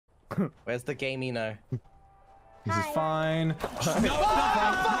Where's the Gamino? This is fine.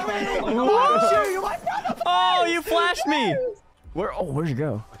 Oh, you flashed me. Where'd you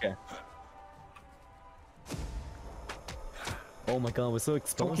go? Okay. Oh my god, we're so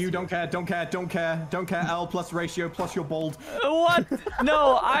exposed. Fuck you, don't care, L plus ratio plus you're bald. What?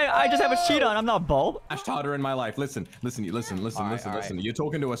 No, I just have a sheet on. I'm not bald. Smashed harder in my life. Listen. Listen. You're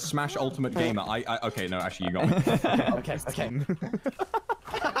talking to a Smash Ultimate gamer. Okay, no, actually, you got me. Okay.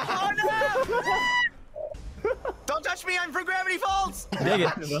 Oh no! Don't touch me, I'm from Gravity Falls! Dang it.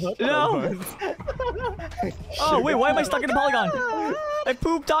 No! Oh, wait, why am I stuck in the polygon? I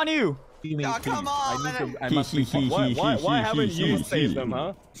pooped on you! Oh, come on! Why haven't you saved them,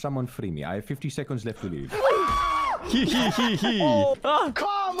 huh? Someone free me. I have 50 seconds left to leave. Oh,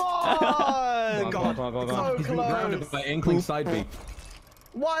 come on! Go on. So Grounded close. by Inkling side B.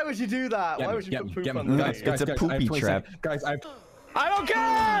 Why would you do that? Why would you put poop on the Guys, It's a poopy trap. Guys, I don't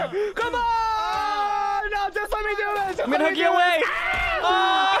care! Come on! No, just let me do it! I'm gonna hook you away!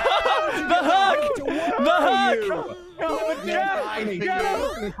 Oh, the hook! The hook! Get him!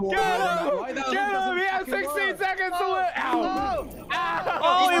 He has 16 seconds to live! Ow!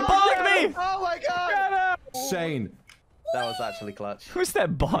 Oh, you blocked me! Oh my god! Get him! Shane. That was actually clutch. Who's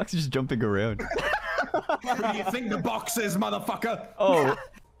that box just jumping around? Who do you think the box is, motherfucker? Oh.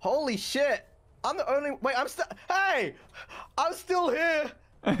 Holy shit! I'm the only. Wait, I'm still. Hey! I'm still here!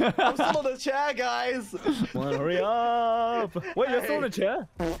 I'm still on the chair, guys! Come on, hurry up! Wait, you're still in a chair?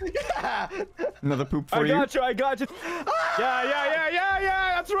 Yeah! Another poop for you. I got you!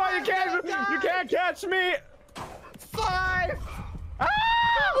 Yeah! That's right, you can't catch me! 5! Ah!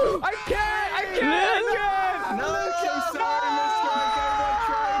 I can't! No,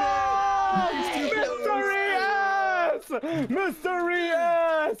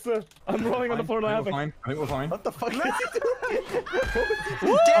 Mysterious! I'm rolling on the floor laughing. I think we're fine. What the fuck is he doing?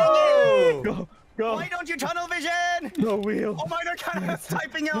 Dang it! Go. Why don't you tunnel vision? No wheel. Oh my god, kind of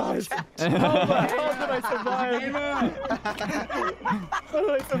typing out chat. How the hell did I survive?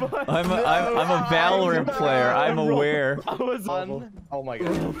 I'm a Valorant player. I'm aware. I was Fun. Oh my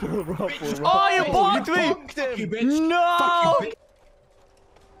god. Oh, you blocked me! Fuck you, bitch. No! Fuck you, bitch.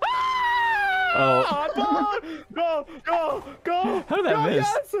 Oh. Go! How did that miss?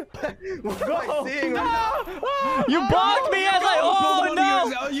 Yes! What am I seeing right now? You blocked me as I. Oh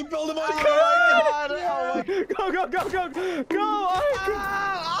no! You build him on Oh my god! Oh my Go!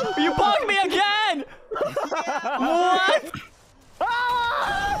 You blocked me again! What?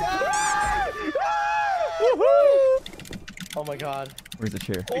 Oh my god. Where's the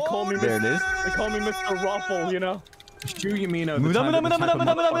chair? They call me There it is. They call me Mr. Ruffle, you know? Shoot Gamino the time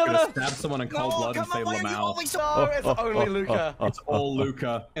stab someone in cold blood and say Lamau. No, it's only Luca. It's all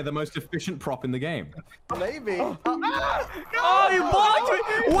Luca. Yeah, the most efficient prop in the game. Maybe. Oh, you blocked me!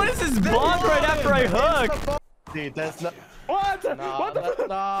 What is this block right after I hook? Dude, there's no. What? No, What the?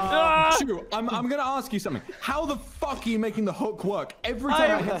 no. Shu, I'm gonna ask you something. How the fuck are you making the hook work? Every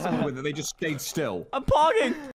time I hit someone with it, they just stayed still. I'm pogging.